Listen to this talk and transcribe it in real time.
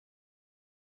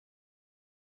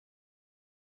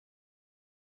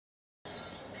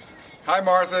Hi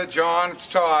Martha, John, it's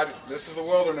Todd. This is the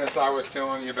wilderness I was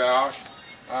telling you about.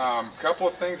 A couple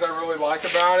of things I really like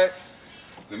about it.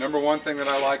 The number one thing that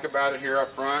I like about it here up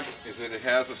front is that it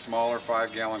has a smaller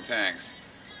 5-gallon tanks.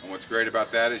 And what's great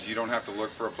about that is you don't have to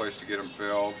look for a place to get them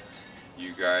filled.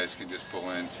 You guys can just pull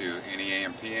into any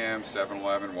AM/PM,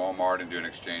 7-Eleven, Walmart and do an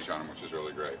exchange on them, which is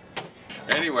really great.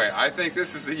 Anyway, I think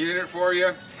this is the unit for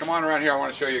you. Come on around here, I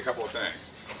want to show you a couple of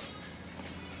things.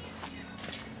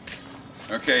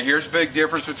 Okay, here's a big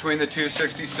difference between the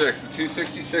 266. The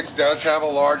 266 does have a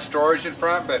large storage in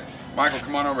front, but Michael,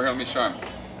 come on over here, let me show him.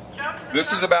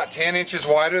 This is about 10 inches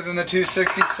wider than the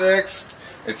 266.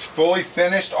 It's fully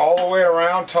finished all the way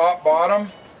around, top,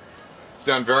 bottom. It's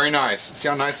done very nice. See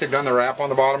how nice they've done the wrap on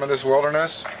the bottom of this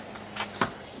wilderness?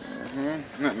 Isn't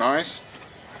that nice?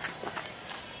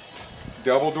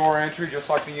 Double door entry, just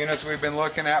like the units we've been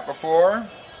looking at before.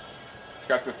 It's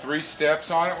got the 3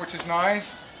 steps on it, which is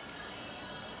nice.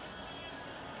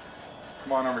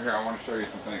 Come on over here, I want to show you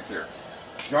some things here.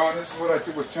 John, this is what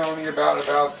I was telling you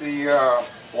about the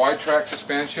wide track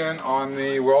suspension on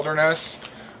the Wilderness.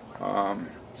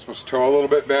 It's supposed to tow a little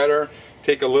bit better,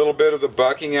 take a little bit of the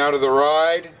bucking out of the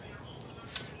ride.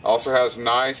 Also has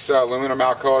nice aluminum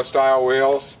Alcoa style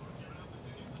wheels.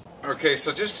 Okay,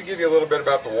 so just to give you a little bit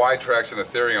about the wide tracks and the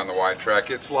theory on the wide track,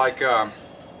 it's like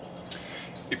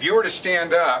if you were to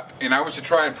stand up and I was to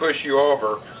try and push you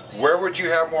over, where would you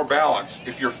have more balance?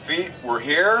 If your feet were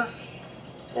here,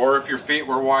 or if your feet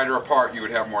were wider apart, you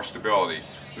would have more stability.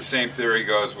 The same theory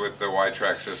goes with the wide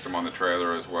track system on the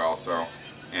trailer as well. So,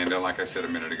 and like I said a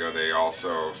minute ago, they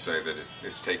also say that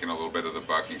it's taking a little bit of the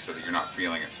bucking so that you're not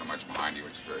feeling it so much behind you,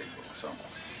 which is very cool. So,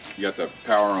 you got the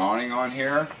power awning on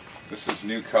here. This is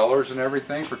new colors and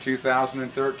everything for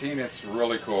 2013. It's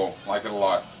really cool. Like it a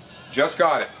lot. Just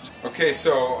got it. Okay,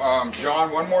 so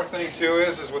John, one more thing too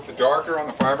is with the darker on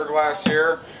the fiberglass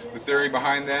here, the theory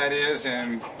behind that is,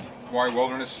 and why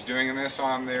Wilderness is doing this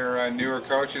on their newer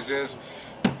coaches is,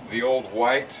 the old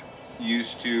white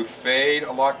used to fade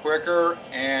a lot quicker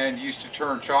and used to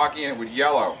turn chalky and it would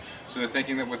yellow. So they're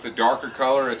thinking that with the darker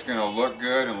color it's going to look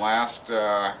good and last,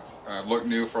 look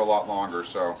new for a lot longer.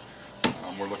 So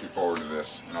we're looking forward to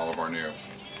this in all of our new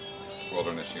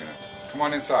Wilderness units. Come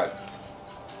on inside.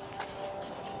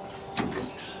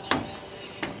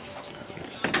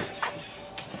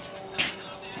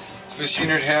 This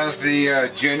unit has the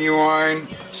genuine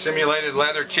simulated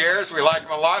leather chairs. We like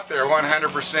them a lot. They're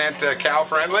 100% cow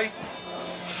friendly.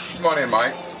 Come on in,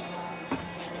 Mike.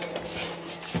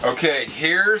 Okay,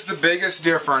 here's the biggest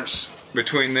difference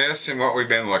between this and what we've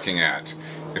been looking at.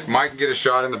 If Mike can get a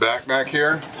shot in the back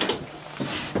here,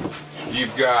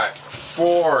 you've got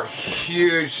 4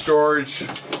 huge storage,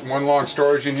 one long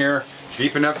storage in here,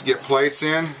 deep enough to get plates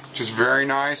in, which is very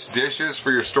nice. Dishes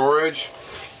for your storage,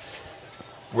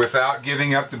 without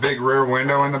giving up the big rear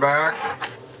window in the back.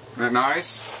 Isn't that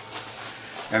nice?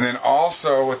 And then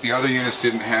also what the other units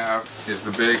didn't have is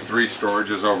the big 3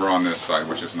 storages over on this side,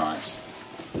 which is nice.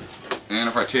 And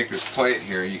if I take this plate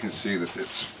here, you can see that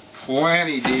it's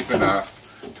plenty deep enough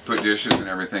to put dishes and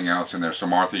everything else in there. So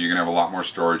Martha, you're going to have a lot more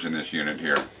storage in this unit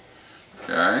here.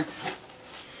 Okay.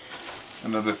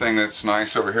 Another thing that's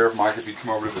nice over here, Mike, if you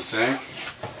come over to the sink,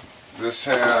 this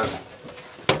has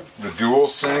the dual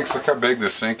sinks. Look how big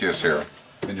this sink is here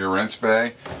in your rinse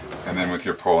bay, and then with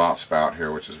your pull-out spout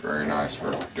here, which is very nice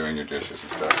for doing your dishes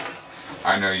and stuff.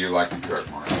 I know you like to cook,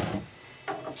 Martha.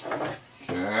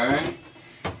 Okay.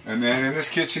 And then in this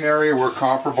kitchen area, we're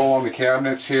comparable on the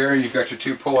cabinets here. You've got your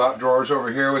 2 pull-out drawers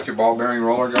over here with your ball bearing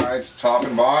roller guides, top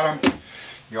and bottom.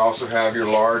 You also have your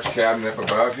large cabinet up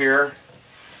above here.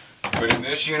 But in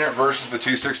this unit versus the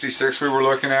 266 we were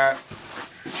looking at,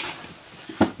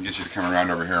 I'll get you to come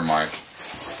around over here, Mike.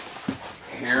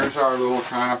 Here's our little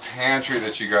kind of pantry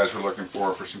that you guys were looking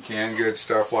for some canned goods,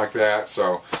 stuff like that.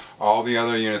 So all the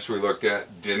other units we looked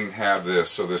at didn't have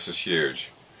this, so this is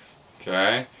huge.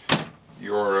 Okay.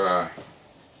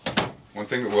 One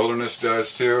thing that Wilderness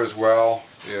does too as well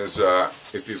is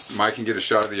if Mike can get a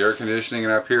shot of the air conditioning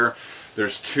and up here,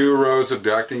 there's 2 rows of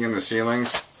ducting in the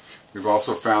ceilings. We've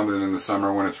also found that in the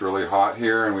summer when it's really hot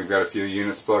here and we've got a few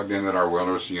units plugged in, that our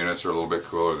Wilderness units are a little bit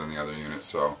cooler than the other units.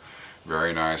 So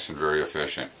very nice and very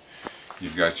efficient.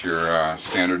 You've got your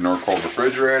standard Norcold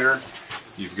refrigerator.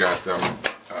 You've got the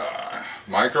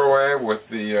microwave with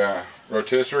the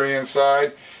rotisserie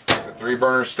inside. The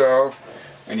 3-burner stove.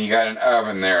 And you got an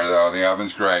oven there though. The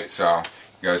oven's great. So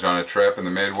you guys are on a trip in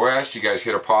the Midwest. You guys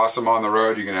hit a possum on the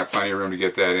road. You're going to have plenty of room to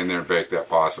get that in there and bake that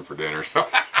possum for dinner. So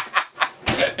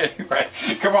anyway,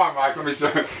 come on, Mike. Let me show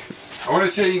you. I want to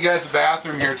show you guys the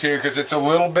bathroom here too, because it's a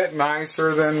little bit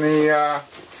nicer than the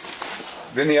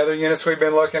Then the other units we've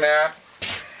been looking at,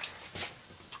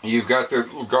 you've got the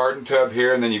garden tub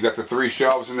here, and then you've got the 3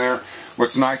 shelves in there.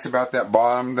 What's nice about that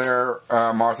bottom there,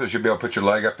 Martha, is you'll be able to put your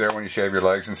leg up there when you shave your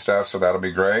legs and stuff, so that'll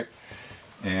be great.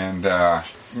 And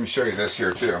let me show you this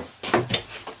here too.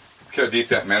 Look how deep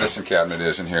that medicine cabinet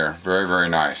is in here. Very, very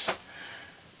nice.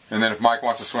 And then if Mike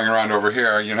wants to swing around over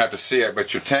here, you don't have to see it,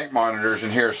 but your tank monitors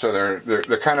in here, so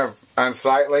they're kind of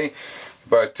unsightly,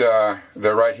 but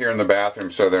they're right here in the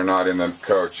bathroom, so they're not in the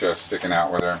coach sticking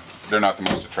out where they're not the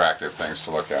most attractive things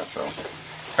to look at. So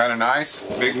kind of nice.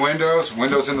 Big windows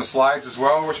in the slides as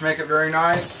well, which make it very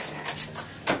nice.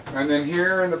 And then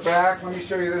here in the back, let me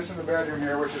show you this in the bedroom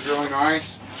here, which is really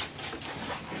nice.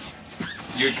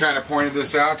 You kind of pointed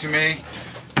this out to me.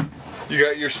 You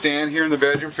got your stand here in the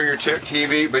bedroom for your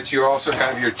TV, but you also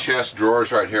have your chest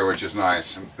drawers right here, which is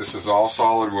nice. This is all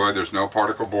solid wood. There's no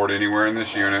particle board anywhere in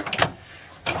this unit.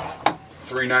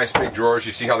 3 nice big drawers.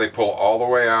 You see how they pull all the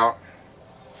way out.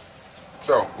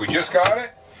 So we just got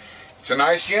it. It's a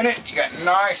nice unit. You got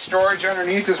nice storage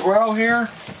underneath as well here.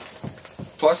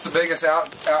 Plus the biggest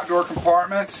outdoor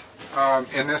compartment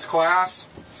in this class.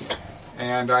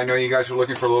 And I know you guys were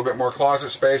looking for a little bit more closet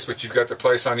space, but you've got the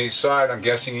place on each side. I'm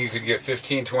guessing you could get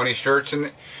 15, 20 shirts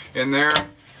in there.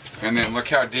 And then look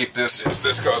how deep this is.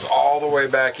 This goes all the way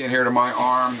back in here to my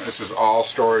arm. This is all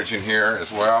storage in here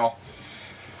as well.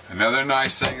 Another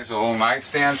nice thing is the little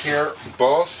nightstands here.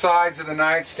 Both sides of the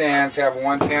nightstands have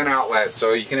 110 outlets.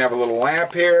 So you can have a little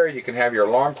lamp here. You can have your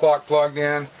alarm clock plugged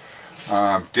in.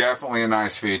 Definitely a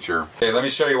nice feature. Okay, let me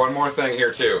show you one more thing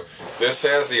here too. This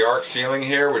has the arc ceiling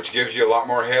here, which gives you a lot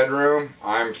more headroom.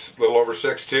 I'm a little over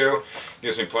 6'2",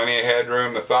 gives me plenty of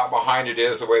headroom. The thought behind it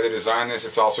is the way they designed this,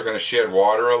 it's also going to shed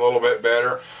water a little bit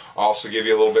better. Also give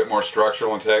you a little bit more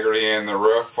structural integrity in the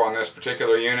roof on this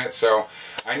particular unit. So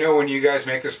I know when you guys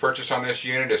make this purchase on this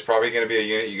unit, it's probably going to be a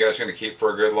unit you guys are going to keep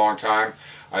for a good long time.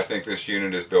 I think this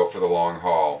unit is built for the long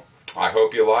haul. I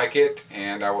hope you like it,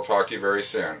 and I will talk to you very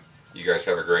soon. You guys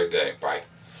have a great day. Bye.